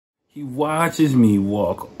He watches me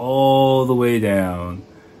walk all the way down,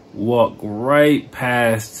 walk right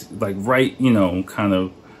past, like right, kind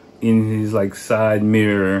of in his like side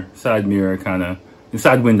mirror kind of,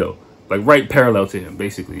 side window, like right parallel to him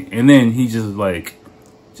basically. And then he just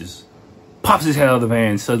pops his head out of the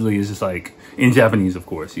van. Suddenly it's just like, in Japanese of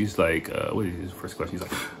course, he's like, what is his first question? He's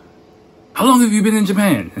like, how long have you been in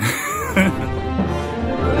Japan?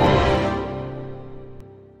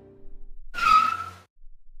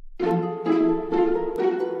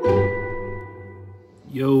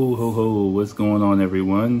 Yo ho ho, what's going on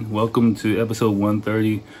everyone? Welcome to episode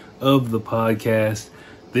 130 of the podcast.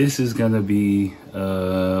 This is gonna be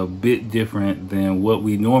a bit different than what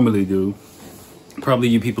we normally do. Probably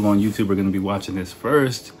you people on YouTube are gonna be watching this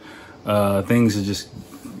first. Things are just,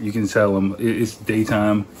 you can tell them it's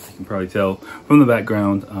daytime, you can probably tell from the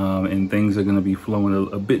background, and things are gonna be flowing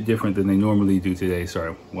a bit different than they normally do today. Sorry,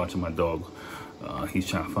 I'm watching my dog. He's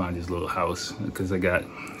trying to find his little house because I got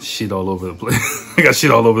shit all over the place. I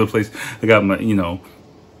got my,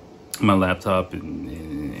 my laptop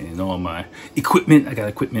and all my equipment. I got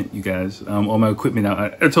equipment, you guys. All my equipment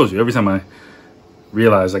out. I told you, every time I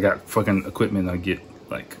realize I got fucking equipment, I get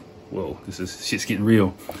like, whoa, shit's getting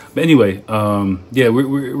real. But anyway, yeah,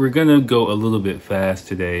 we're gonna go a little bit fast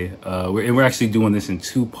today. We're actually doing this in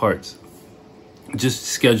two parts,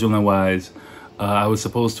 just scheduling wise. I was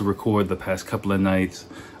supposed to record the past couple of nights.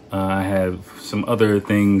 I have some other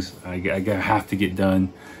things I have to get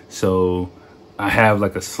done. So I have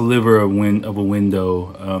like a sliver of a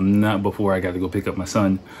window, not before I got to go pick up my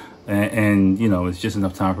son. And it's just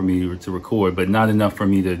enough time for me to record, but not enough for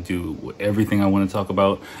me to do everything I want to talk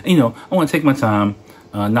about. And, I want to take my time,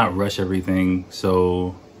 not rush everything.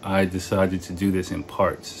 So I decided to do this in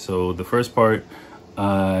parts. So the first part,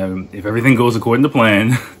 if everything goes according to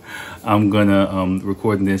plan, I'm gonna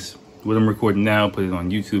record this, what I'm recording now, put it on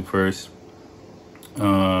YouTube first. The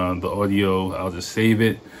audio, I'll just save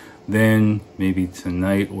it. Then maybe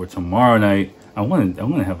tonight or tomorrow night, I want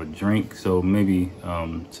to have a drink. So maybe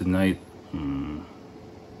tonight,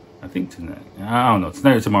 I think tonight, I don't know,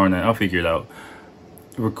 tonight or tomorrow night, I'll figure it out.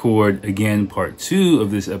 Record again part 2 of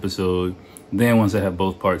this episode. Then once I have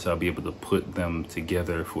both parts, I'll be able to put them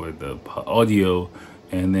together for the audio.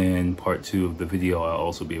 And then part 2 of the video, I'll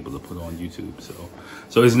also be able to put on YouTube.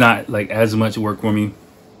 So it's not like as much work for me,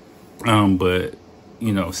 but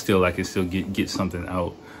still I can still get something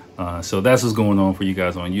out. So that's what's going on for you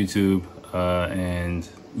guys on YouTube. And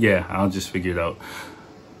yeah, I'll just figure it out.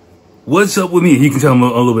 What's up with me? You can tell I'm a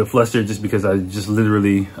little bit flustered just because I just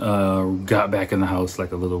literally got back in the house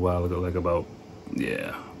like a little while ago, like about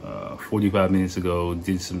 45 minutes ago.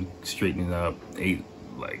 Did some straightening up, ate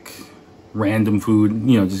like random food,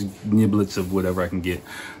 just niblets of whatever I can get.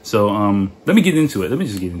 So let me get into it. Let me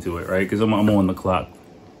just get into it, right? Because I'm on the clock.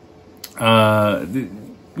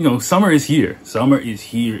 Summer is here. Summer is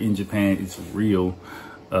here in Japan. It's real.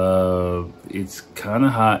 It's kind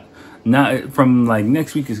of hot. Not from like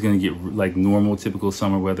next week is gonna get like normal, typical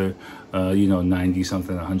summer weather. 90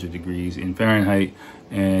 something, 100 degrees in Fahrenheit,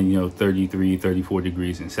 and 33, 34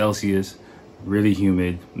 degrees in Celsius. Really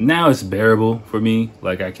humid. Now it's bearable for me.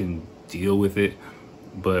 Like I can deal with it,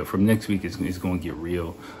 but from next week it's going to get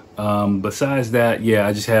real. Besides that, yeah,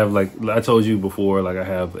 I just have, like I told you before, like I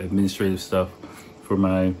have administrative stuff for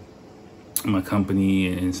my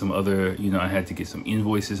company and some other, I had to get some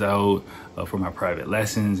invoices out for my private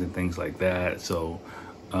lessons and things like that. So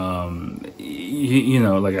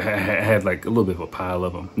like I had like a little bit of a pile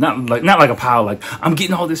of them, not like a pile like I'm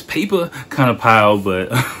getting all this paper kind of pile, but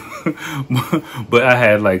but I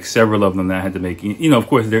had like several of them that I had to make. Of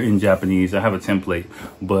course they're in Japanese. I have a template,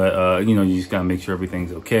 but you just gotta make sure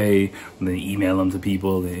everything's okay, and then email them to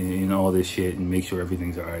people and all this shit and make sure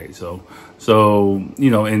everything's all right. So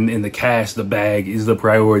in the cash, the bag is the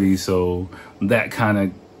priority. So that kind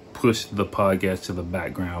of pushed the podcast to the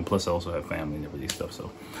background. Plus I also have family and everything stuff.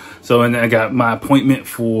 So and I got my appointment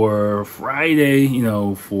for Friday,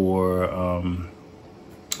 for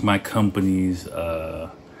my company's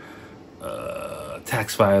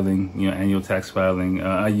tax filing, annual tax filing.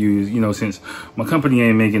 I use, since my company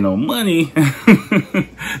ain't making no money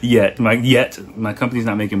yet, my company's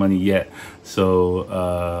not making money yet. So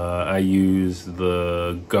I use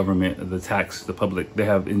the government, the public. They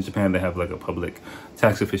have in Japan, they have like a public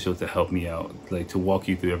tax official to help me out, like to walk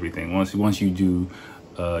you through everything. Once you do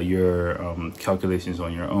your calculations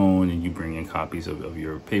on your own and you bring in copies of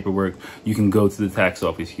your paperwork, you can go to the tax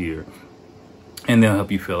office here and they'll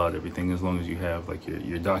help you fill out everything as long as you have like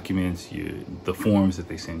your documents, the forms that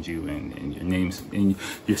they send you, and your names and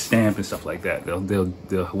your stamp and stuff like that. They'll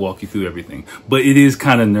walk you through everything. But it is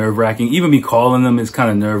kind of nerve-wracking. Even me calling them is kind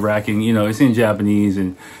of nerve-wracking. You know, it's in Japanese,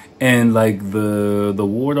 and like the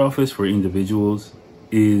ward office for individuals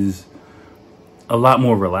is a lot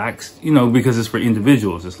more relaxed, you know, because it's for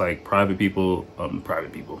individuals. It's like private people.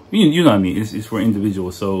 You know what I mean? It's for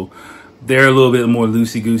individuals. So they're a little bit more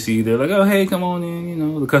loosey-goosey. They're like, oh, hey, come on in. You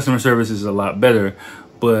know, the customer service is a lot better.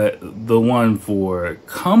 But the one for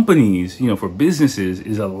companies, you know, for businesses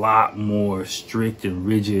is a lot more strict and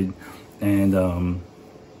rigid. And,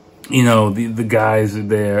 you know, the guys are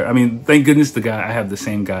there. I mean, thank goodness I have the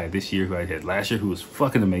same guy this year who I had last year, who was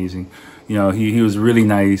fucking amazing. You know, he was really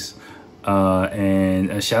nice.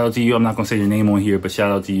 And a shout out to you. I'm not going to say your name on here, but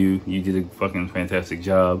shout out to you. You did a fucking fantastic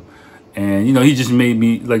job. And, you know, he just made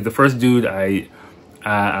me, like, the first dude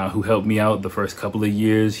who helped me out the first couple of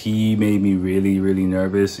years, he made me really, really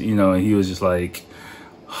nervous, you know, and he was just like,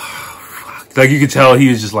 fuck. Like, you could tell he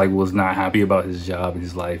was just like, was not happy about his job and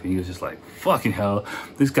his life. And he was just like, fucking hell,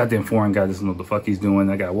 this goddamn foreign guy doesn't know what the fuck he's doing.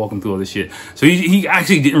 I gotta walk him through all this shit. So he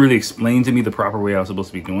actually didn't really explain to me the proper way I was supposed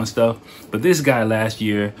to be doing stuff. But this guy last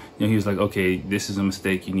year, you know, he was like, okay, this is a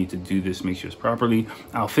mistake. You need to do this, make sure it's properly.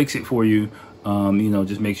 I'll fix it for you. You know,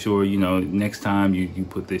 just make sure, you know, next time you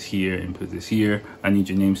put this here and put this here. I need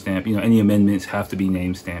your name stamp. You know, any amendments have to be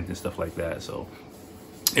name stamped and stuff like that. So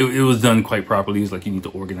it was done quite properly. It's like, you need to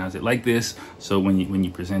organize it like this. So when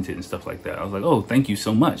you present it and stuff like that, I was like, oh, thank you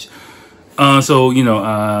so much. So, you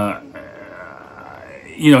know,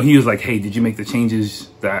 he was like, hey, did you make the changes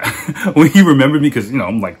that when he remembered me? Because, you know,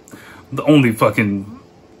 I'm like the only fucking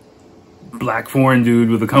black foreign dude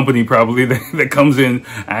with a company probably that comes in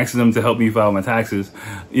asking them to help me file my taxes,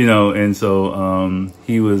 you know. And so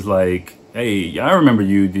he was like, hey, I remember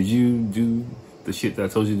you. Did you do the shit that I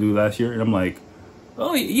told you to do last year? And I'm like,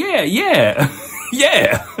 oh yeah yeah.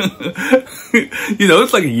 You know,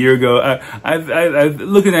 it's like a year ago. I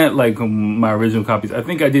looking at like my original copies, I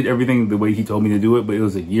think I did everything the way he told me to do it, but it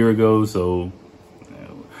was a year ago. So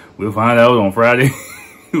we'll find out on Friday.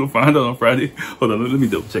 We'll find out on Friday. Hold on, let me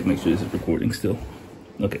double check, make sure this is recording still.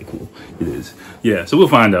 Okay, cool. It is. Yeah, so we'll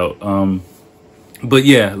find out. But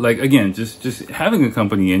yeah, like, again, just having a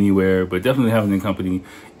company anywhere, but definitely having a company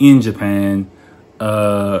in Japan.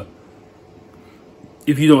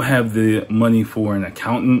 If you don't have the money for an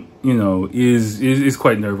accountant, you know, is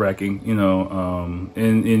quite nerve-wracking, you know.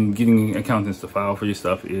 And getting accountants to file for your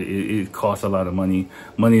stuff, it costs a lot of money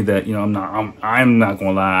that, you know, I'm not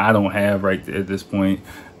gonna lie, I don't have right at this point.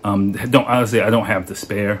 I don't have to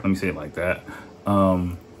spare, let me say it like that.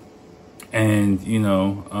 And you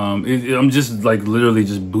know, I'm just like literally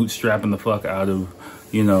just bootstrapping the fuck out of,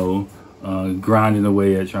 you know, grinding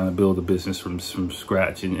away at trying to build a business from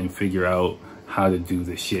scratch and figure out how to do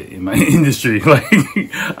this shit in my industry. Like,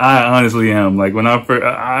 I honestly am. Like, when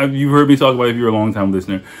you've heard me talk about it, if you're a long time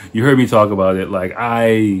listener, you heard me talk about it. Like,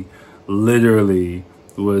 I literally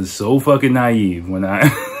was so fucking naive when I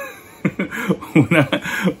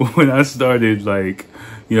when I started, like,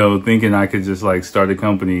 you know, thinking I could just like start a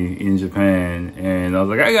company in Japan. And I was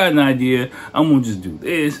like, I got an idea. I'm gonna just do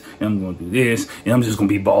this, and I'm gonna do this, and I'm just gonna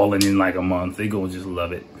be balling in like a month. They gonna just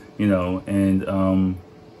love it, you know. And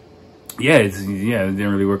yeah, it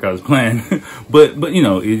didn't really work out as planned. but you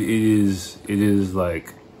know, it is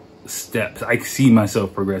like steps. I see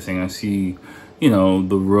myself progressing. I see, you know,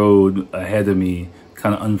 the road ahead of me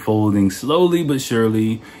kind of unfolding slowly but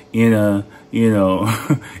surely in a, you know,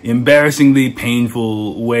 embarrassingly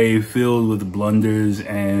painful way, filled with blunders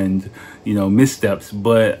and, you know, missteps.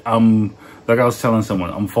 But I'm, like I was telling someone,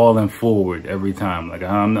 I'm falling forward every time. Like,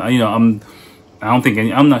 I'm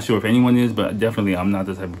not sure if anyone is, but definitely I'm not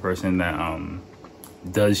the type of person that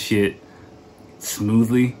does shit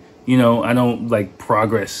smoothly. You know, I don't like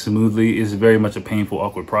progress smoothly. It's very much a painful,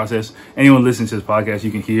 awkward process. Anyone listening to this podcast, you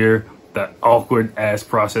can hear that awkward ass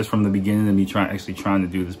process from the beginning of me trying to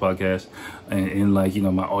do this podcast, and like, you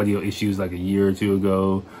know, my audio issues like a year or two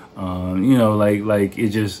ago. You know, like it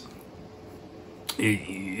just,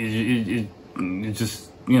 you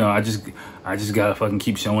know, I just gotta fucking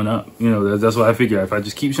keep showing up. You know, that's what I figure. If I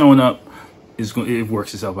just keep showing up, it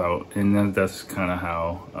works itself out. And that's kind of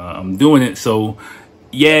how I'm doing it. So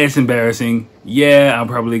yeah, it's embarrassing. Yeah, I'm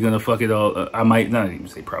probably gonna fuck it all. I might not even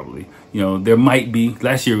say probably. You know, there might be.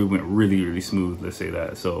 Last year we went really, really smooth. Let's say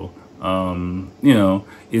that. So you know,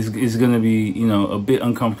 it's gonna be, you know, a bit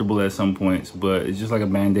uncomfortable at some points, but it's just like a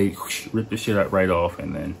Band-Aid. Rip the shit right off,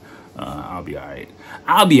 and then I'll be all right.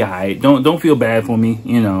 I'll be all right. Don't feel bad for me,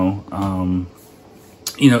 you know.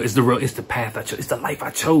 you know, it's the path I chose. It's the life I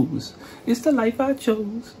chose. It's the life I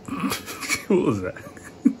chose. What was that?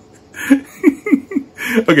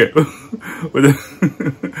 Okay.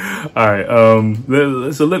 All right.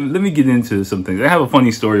 So let me get into some things. I have a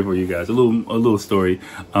funny story for you guys. A little story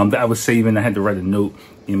that I was saving. I had to write a note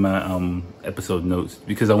in my episode notes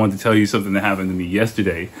because I wanted to tell you something that happened to me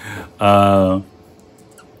yesterday. So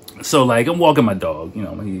like I'm walking my dog. You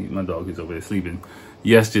know, my dog is over there sleeping.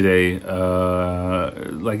 Yesterday,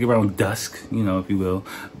 like around dusk, you know, if you will,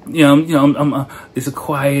 it's a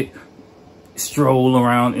quiet stroll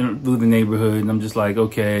around through the neighborhood, and I'm just like,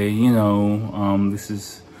 okay, you know, this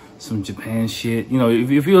is some Japan shit. You know,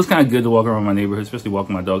 it feels kind of good to walk around my neighborhood, especially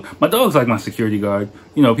walking my dog. My dog's like my security guard.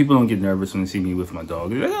 You know, people don't get nervous when they see me with my dog.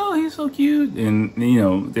 They're like, oh, he's so cute, and you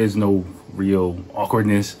know, there's no real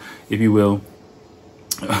awkwardness, if you will.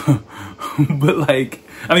 But like,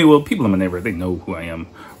 I mean, well, people in my neighborhood, they know who I am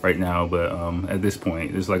right now, but at this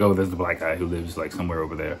point it's like, oh, there's the black guy who lives like somewhere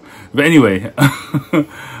over there. But anyway,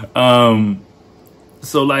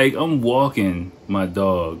 so like I'm walking my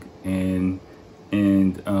dog and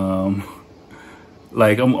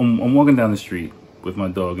like I'm walking down the street with my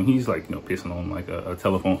dog, and he's like, you know, pissing on like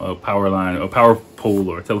a power line, a power pole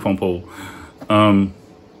or a telephone pole.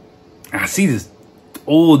 I see this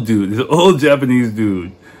old Japanese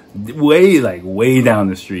dude way down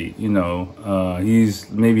the street, you know. He's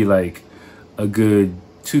maybe like a good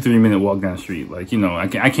 2-3 minute walk down the street, like, you know, I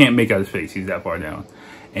can't make out his face, he's that far down,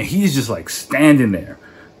 and he's just like standing there,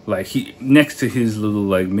 like he next to his little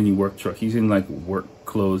like mini work truck. He's in like work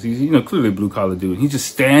clothes. He's, you know, clearly a blue collar dude. He's just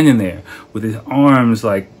standing there with his arms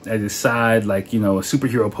like at his side, like, you know, a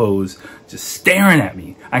superhero pose, just staring at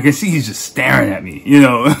me. I can see he's just staring at me, you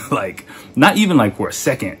know, like not even like for a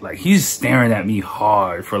second, like he's staring at me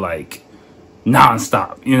hard for like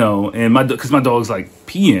nonstop, you know. And because my dog's like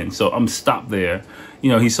peeing, so I'm stopped there.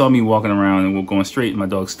 You know, he saw me walking around and we're going straight, and my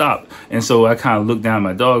dog stopped. And so I kind of looked down at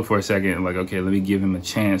my dog for a second and like, okay, let me give him a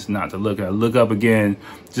chance not to look. I look up again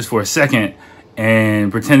just for a second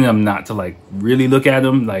and pretending I'm not to like really look at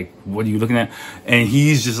him. Like, what are you looking at? And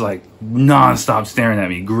he's just like nonstop staring at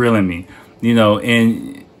me, grilling me, you know.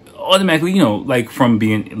 And automatically, you know, like from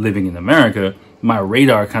living in America, my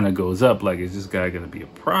radar kind of goes up. Like, is this guy going to be a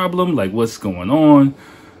problem? Like, what's going on?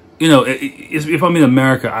 You know, if I'm in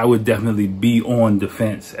America, I would definitely be on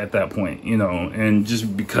defense at that point, you know, and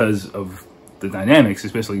just because of the dynamics,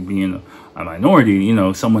 especially being a minority, you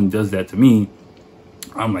know, someone does that to me,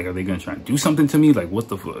 I'm like, are they going to try and do something to me? Like, what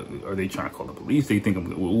the fuck? Are they trying to call the police? They think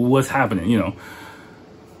what's happening, you know?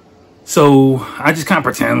 So I just kind of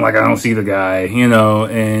pretend like I don't see the guy, you know,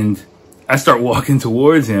 and I start walking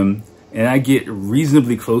towards him, and I get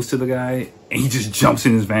reasonably close to the guy, and he just jumps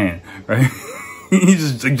in his van, right? He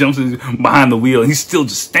just like jumps in behind the wheel, and he's still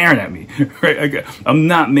just staring at me, right? I'm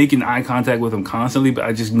not making eye contact with him constantly, but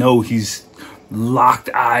I just know he's locked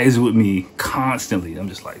eyes with me constantly. I'm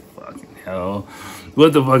just like, fucking hell,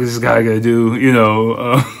 what the fuck is this guy gonna do? You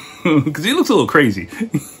know, because he looks a little crazy.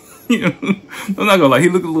 You know, I'm not gonna lie, he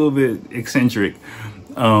looked a little bit eccentric.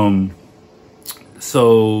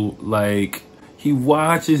 So like he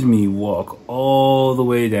watches me walk all the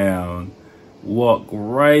way down, walk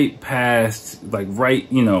right past, like right,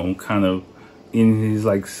 you know, kind of in his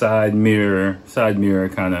like side mirror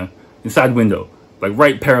kind of, side window, like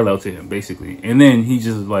right parallel to him basically. And then he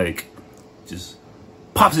just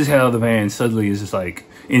pops his head out of the van. Suddenly is just like,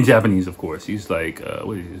 in Japanese of course, he's like,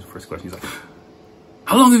 what is his first question? He's like,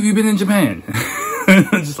 how long have you been in Japan?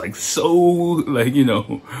 Just like, so like, you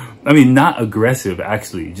know, I mean, not aggressive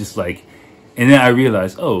actually, just like. And then I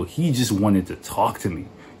realized, oh, he just wanted to talk to me.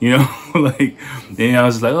 You know, like, and I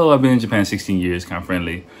was like, oh, I've been in Japan 16 years, kind of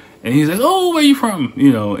friendly. And he's like, oh, where are you from?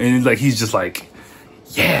 You know, and it's like, he's just like,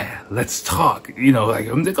 yeah, let's talk. You know, like,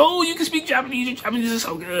 I'm like, oh, you can speak Japanese. Your Japanese is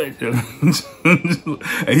so good.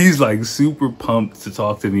 And he's like super pumped to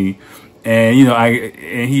talk to me. And, you know,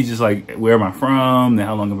 and he's just like, where am I from? And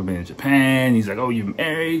how long have I been in Japan? He's like, oh, you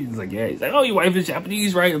married? He's like, yeah. He's like, oh, your wife is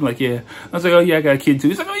Japanese, right? I'm like, yeah. I was like, oh, yeah, I got a kid too.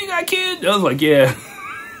 He's like, oh, you got a kid? I was like, yeah.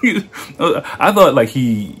 I thought like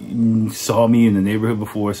he saw me in the neighborhood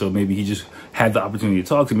before, so maybe he just had the opportunity to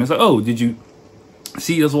talk to me. It's like, oh, did you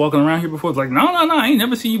see us walking around here before? It's like, no, I ain't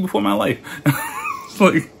never seen you before in my life. It's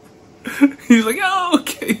like, he's like, oh,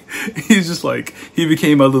 okay. He's just like, he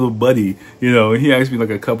became my little buddy, you know. He asked me like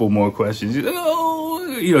a couple more questions. He's like,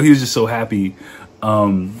 oh, you know, he was just so happy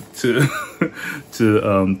to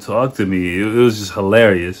talk to me. It was just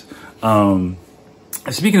hilarious.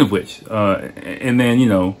 Speaking of which, and then, you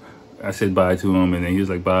know, I said bye to him, and then he was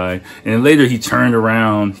like, bye. And then later he turned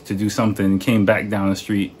around to do something and came back down the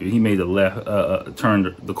street. He made a left,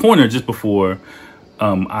 turned the corner just before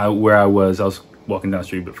where I was walking down the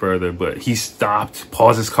street a bit further, but he stopped,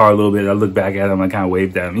 paused his car a little bit. I looked back at him, I kind of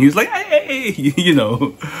waved at him. He was like, hey, you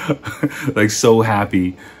know, like so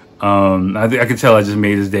happy. I could tell I just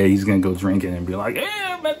made his day. He's gonna go drinking and be like,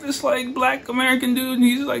 I met this like black American dude and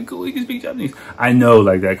he's like cool, he can speak Japanese. I know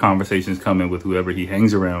like that conversation's coming with whoever he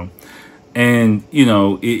hangs around. And you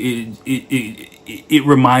know, it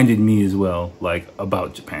reminded me as well, like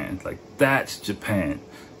about Japan. Like that's Japan.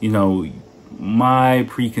 You know, my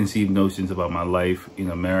preconceived notions about my life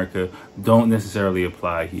in America don't necessarily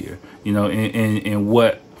apply here. You know, and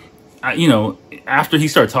what you know, after he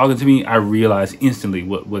started talking to me, I realized instantly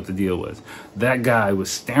what the deal was. That guy was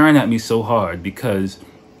staring at me so hard because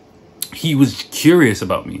he was curious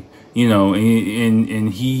about me, you know, and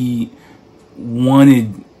he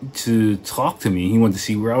wanted to talk to me. He wanted to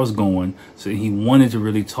see where I was going. So he wanted to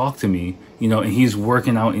really talk to me, you know, and he's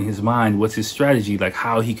working out in his mind what's his strategy, like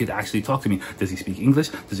how he could actually talk to me. Does he speak English?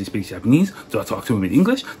 Does he speak Japanese? Do I talk to him in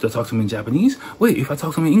English? Do I talk to him in Japanese? Wait, if I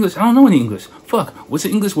talk to him in English, I don't know any English. Fuck, what's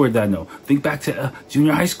an English word that I know? Think back to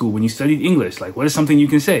junior high school when you studied English. Like, what is something you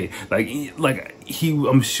can say? Like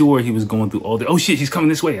I'm sure he was going through all the, oh shit, he's coming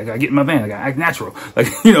this way. I gotta get in my van. I gotta act natural. Like,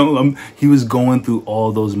 you know, he was going through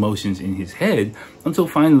all those motions in his head until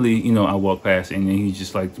finally, you know, I walked past and then he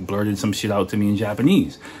just like blurted some shit out to me in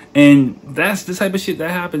Japanese. And that's the type of shit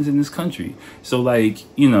that happens in this country. So like,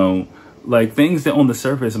 you know, like things that on the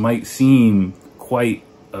surface might seem quite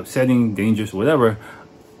upsetting, dangerous, whatever.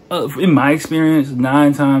 In my experience,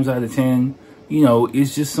 9 times out of 10, you know,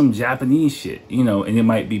 it's just some Japanese shit, you know, and it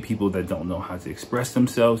might be people that don't know how to express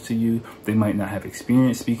themselves to you. They might not have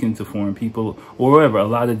experience speaking to foreign people or whatever, a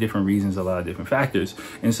lot of different reasons, a lot of different factors.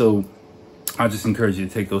 And so I just encourage you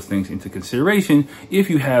to take those things into consideration if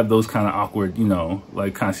you have those kind of awkward, you know,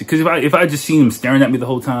 like kind of, because if I just seen him staring at me the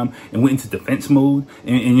whole time and went into defense mode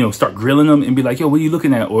and you know, start grilling him and be like, yo, what are you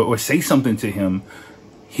looking at? Or say something to him,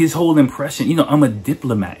 his whole impression, you know, I'm a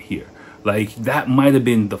diplomat here. Like that might have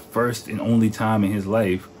been the first and only time in his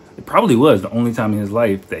life. It probably was the only time in his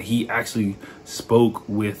life that he actually spoke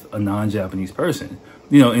with a non-Japanese person,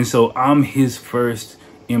 you know, and so I'm his first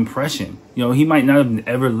impression. You know, he might not have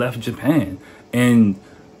ever left Japan. And,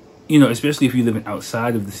 you know, especially if you live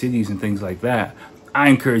outside of the cities and things like that, I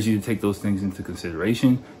encourage you to take those things into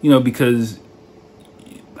consideration, you know, because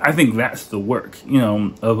I think that's the work, you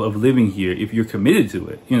know, of living here. If you're committed to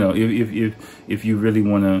it, you know, if you really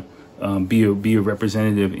want to be a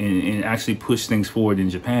representative and actually push things forward in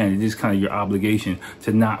Japan, it is kind of your obligation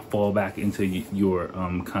to not fall back into your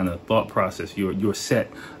kind of thought process, your set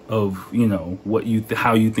of, you know,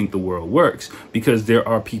 how you think the world works. Because there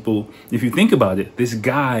are people, if you think about it, this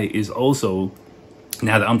guy is also,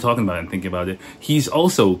 now that I'm talking about it and thinking about it, he's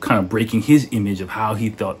also kind of breaking his image of how he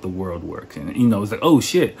thought the world works. And, you know, it's like, oh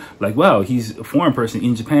shit, like, wow, he's a foreign person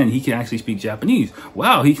in Japan. He can actually speak Japanese.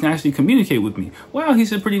 Wow, he can actually communicate with me. Wow,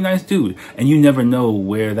 he's a pretty nice dude. And you never know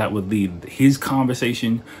where that would lead. His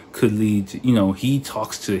conversation could lead to, you know, he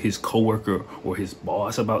talks to his coworker or his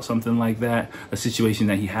boss about something like that, a situation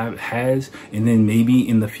that he has. And then maybe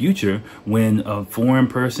in the future, when a foreign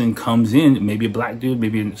person comes in, maybe a black dude,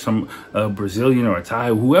 maybe some Brazilian or a Thai,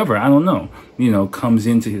 whoever, I don't know, you know, comes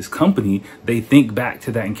into his company, they think back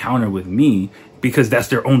to that encounter with me because that's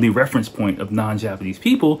their only reference point of non-Japanese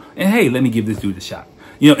people. And hey, let me give this dude a shot.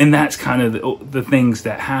 You know, and that's kind of the things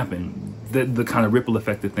that happen, the kind of ripple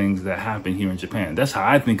effect of things that happen here in Japan. That's how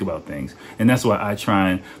I think about things. And that's why I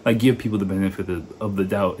try and like give people the benefit of the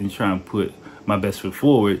doubt and try and put my best foot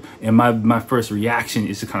forward. And my first reaction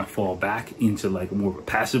is to kind of fall back into like more of a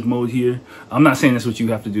passive mode here. I'm not saying that's what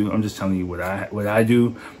you have to do. I'm just telling you what I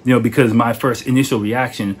do, you know, because my first initial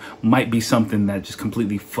reaction might be something that just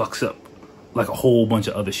completely fucks up like a whole bunch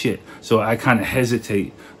of other shit. So I kind of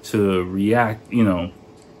hesitate to react, you know.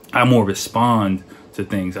 I more respond to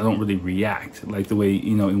things. I don't really react like the way,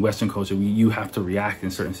 you know, in Western culture, you have to react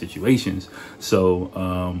in certain situations.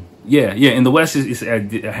 So, yeah. In the West, it's a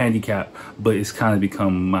handicap, but it's kind of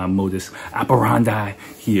become my modus operandi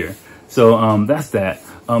here. So, that's that.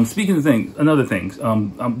 Speaking of things, another things,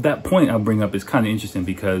 that point I bring up is kind of interesting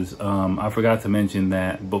because, I forgot to mention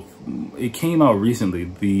that it came out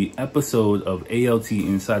recently, the episode of ALT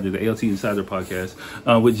Insider, the ALT Insider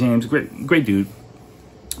podcast, with James, great dude.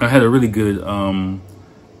 I had a really good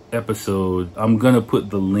episode. I'm gonna put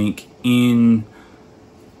the link in.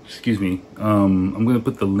 Excuse me. I'm gonna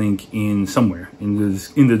put the link in somewhere in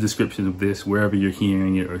the description of this, wherever you're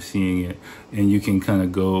hearing it or seeing it, and you can kind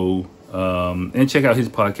of go And check out his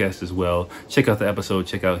podcast as well. Check out the episode,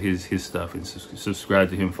 check out his stuff, and subscribe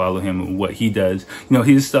to him, follow him and what he does. You know,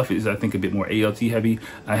 his stuff is, I think, a bit more ALT heavy.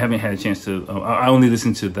 I haven't had a chance to, I only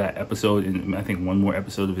listened to that episode and I think one more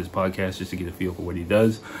episode of his podcast just to get a feel for what he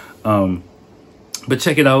does. But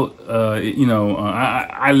check it out.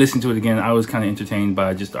 I listened to it again. I was kind of entertained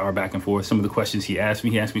by just our back and forth. Some of the questions he asked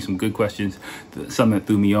me some good questions, some that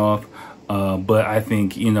threw me off. But I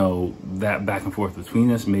think, you know, that back and forth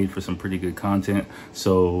between us made for some pretty good content.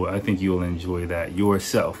 So I think you'll enjoy that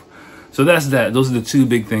yourself. So that's that. Those are the two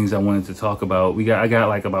big things I wanted to talk about. I got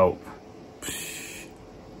like about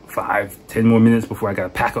 5-10 more minutes before I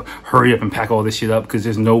got to hurry up and pack all this shit up, because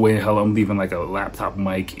there's no way in hell I'm leaving like a laptop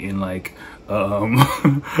mic in like a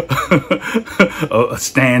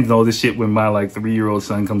stand and all this shit when my like 3-year-old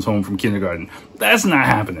son comes home from kindergarten. That's not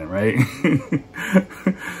happening, right?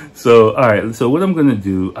 So all right, so what I'm gonna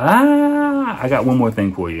do, I got one more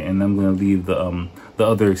thing for you, and I'm gonna leave the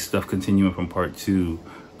other stuff continuing from part 2.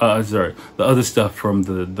 The other stuff from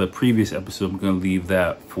the previous episode, I'm gonna leave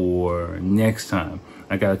that for next time.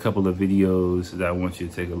 I got a couple of videos that I want you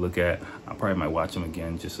to take a look at. I probably might watch them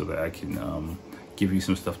again just so that I can give you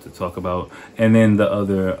some stuff to talk about. And then the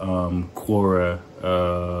other Quora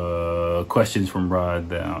questions from Rod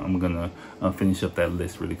that I'm gonna finish up that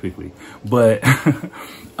list really quickly. But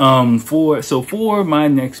for my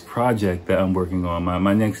next project that I'm working on,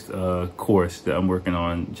 my next course that I'm working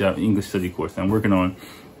on, English study course that I'm working on,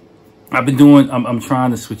 I'm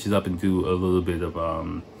trying to switch it up and do a little bit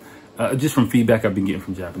of just from feedback I've been getting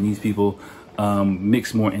from Japanese people,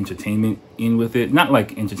 mix more entertainment in with it. Not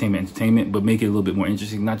like entertainment, but make it a little bit more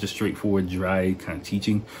interesting, not just straightforward, dry kind of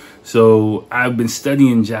teaching. So I've been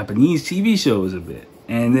studying Japanese TV shows a bit.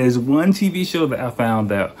 And there's one TV show that I found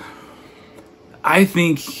that I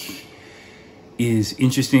think is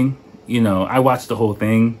interesting. You know, I watched the whole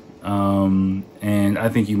thing, and I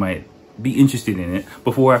think you might be interested in it.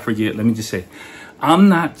 Before I forget, let me just say, I'm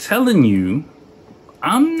not telling you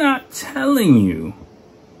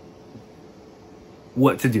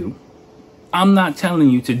what to do. I'm not telling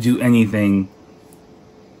you to do anything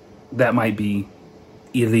that might be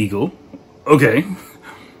illegal. Okay.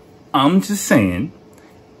 I'm just saying,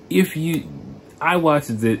 I watched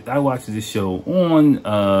this show on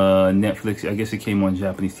Netflix. I guess it came on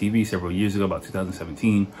Japanese TV several years ago, about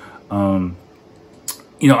 2017.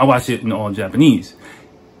 You know, I watched it in all Japanese.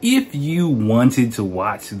 If you wanted to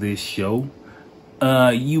watch this show,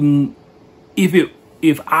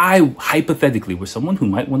 if I hypothetically were someone who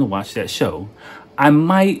might want to watch that show, I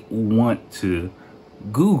might want to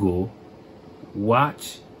Google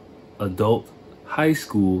watch adult high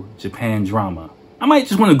school Japan drama. I might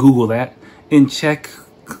just want to Google that and check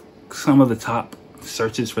some of the top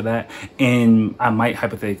searches for that, and I might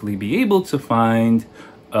hypothetically be able to find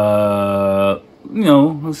you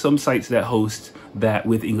know, some sites that host that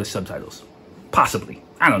with English subtitles. Possibly.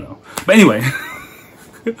 I don't know. But anyway.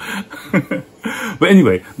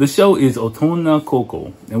 The show is Otona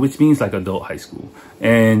Koko, and which means like adult high school.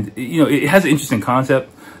 And you know, it has an interesting concept,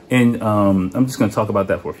 and I'm just going to talk about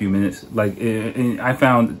that for a few minutes. Like, and I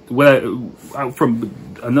found from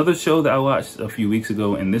another show that I watched a few weeks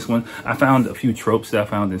ago, and this one, I found a few tropes that I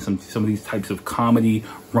found in some of these types of comedy,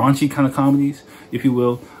 raunchy kind of comedies, if you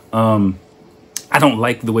will. I don't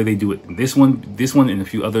like the way they do it in this one and a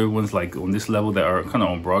few other ones like on this level that are kind of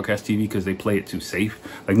on broadcast TV, because they play it too safe.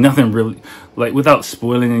 Like nothing really, like without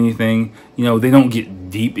spoiling anything, you know, they don't get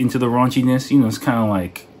deep into the raunchiness. You know, it's kind of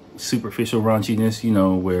like superficial raunchiness, you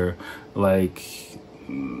know, where like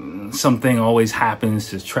something always happens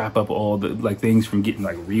to trap up all the like things from getting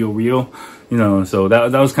like real, you know. So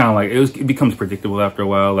that was kind of like, it becomes predictable after a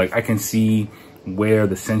while. Like I can see where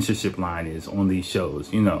the censorship line is on these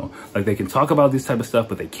shows, you know, like they can talk about this type of stuff,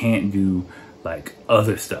 but they can't do like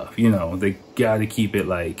other stuff, you know. They gotta keep it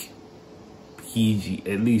like PG,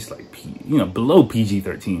 at least like you know, below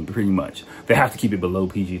PG-13 pretty much. They have to keep it below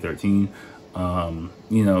PG-13.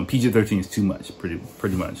 You know, PG-13 is too much,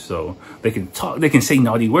 pretty much. So they can talk, they can say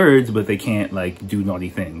naughty words, but they can't like do naughty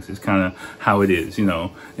things. It's kind of how it is, you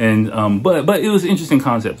know. And but it was an interesting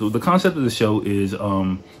concept. So the concept of the show is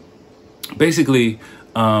basically,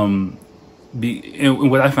 and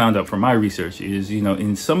what I found out from my research is, you know,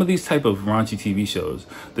 in some of these type of raunchy TV shows,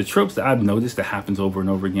 the tropes that I've noticed that happens over and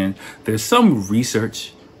over again, there's some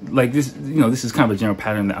research, like this, you know, this is kind of a general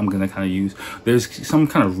pattern that I'm going to kind of use. There's some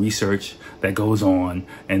kind of research that goes on,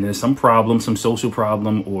 and there's some problem, some social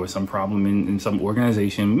problem, or some problem in some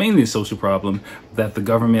organization, mainly a social problem, that the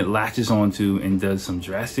government latches onto and does some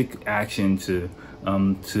drastic action to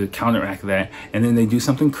counteract that, and then they do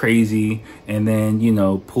something crazy, and then, you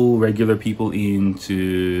know, pull regular people in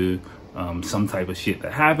to some type of shit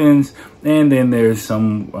that happens, and then there's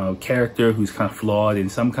some character who's kind of flawed in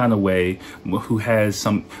some kind of way, who has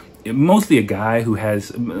some, mostly a guy who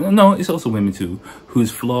has, no, it's also women too,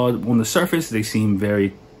 who's flawed. On the surface they seem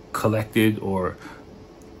very collected or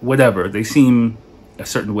whatever, they seem a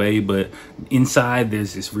certain way, but inside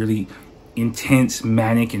there's this really intense,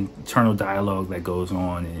 manic, internal dialogue that goes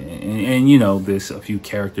on, and you know, there's a few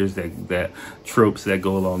characters that tropes that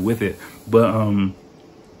go along with it,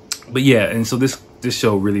 but yeah, and so this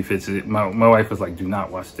show really fits it. My wife was like, do not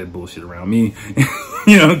watch that bullshit around me.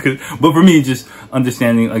 You know, but for me, just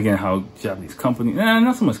understanding again how Japanese companies,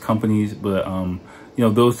 not so much companies, but you know,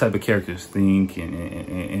 those type of characters think,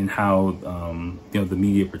 and how you know, the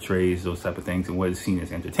media portrays those type of things, and what is seen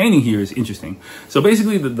as entertaining here is interesting. So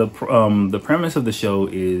basically, the premise of the show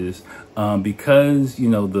is because, you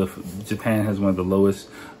know, Japan has one of the lowest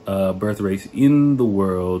birth rates in the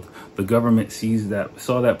world. The government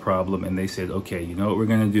saw that problem, and they said, okay, you know what we're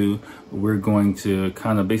going to do? We're going to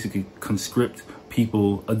kind of basically conscript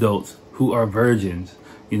people, adults who are virgins,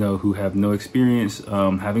 you know, who have no experience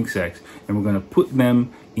having sex, and we're going to put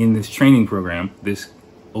them in this training program, this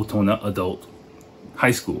Otona, adult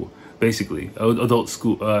high school, basically adult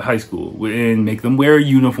school, high school, and make them wear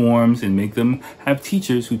uniforms and make them have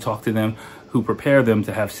teachers who talk to them, who prepare them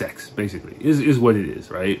to have sex, basically, is what it is,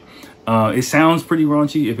 right? It sounds pretty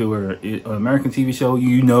raunchy. If it were an American TV show,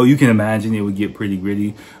 you know, you can imagine it would get pretty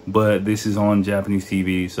gritty, but this is on Japanese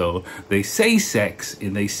TV, so they say sex,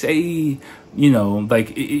 and they say, you know,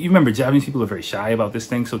 like, you remember, Japanese people are very shy about this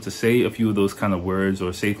thing, so to say a few of those kind of words,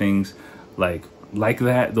 or say things like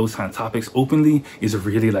that, those kind of topics openly, is a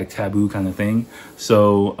really like taboo kind of thing.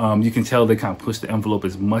 So you can tell they kind of pushed the envelope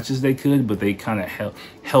as much as they could, but they kind of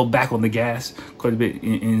held back on the gas quite a bit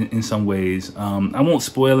in some ways. I won't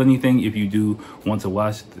spoil anything if you do want to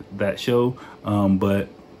watch that show, but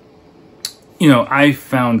you know, I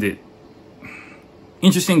found it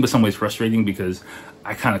interesting, but some ways frustrating, because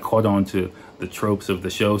I kind of caught on to the tropes of the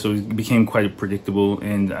show, so it became quite predictable,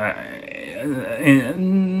 and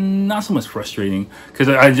not so much frustrating, because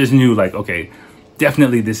I just knew, like, okay,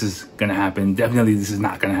 definitely this is gonna happen, definitely this is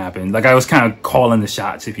not gonna happen. Like, I was kind of calling the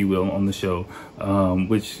shots, if you will, on the show,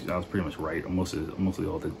 which I was pretty much right mostly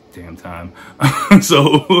all the damn time.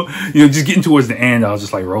 So, you know, just getting towards the end, I was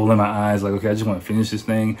just like rolling my eyes, like, okay, I just want to finish this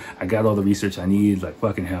thing. I got all the research I need, like,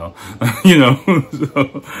 fucking hell. You know.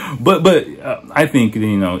 So, but I think,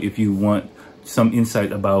 you know, if you want some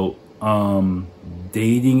insight about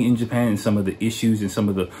dating in Japan, and some of the issues and some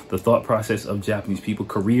of the thought process of Japanese people,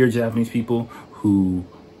 career Japanese people who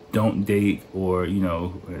don't date, or, you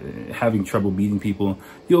know, having trouble meeting people,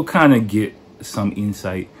 you'll kind of get some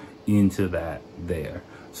insight into that there.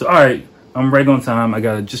 So, all right, I'm right on time. I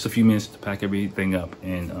got just a few minutes to pack everything up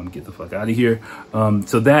and get the fuck out of here.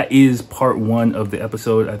 So that is part 1 of the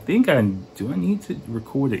episode. I think do I need to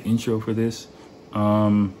record an intro for this?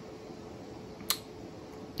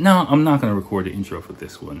 No, I'm not going to record an intro for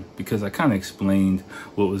this one, because I kind of explained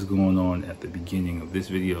what was going on at the beginning of this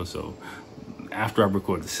video. So after I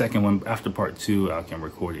record the second one, after part 2, I can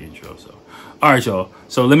record the intro. So, all right, y'all.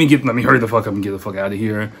 So let me hurry the fuck up and get the fuck out of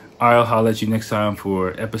here. I'll holler at you next time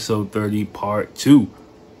for episode 30, part 2.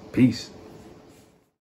 Peace.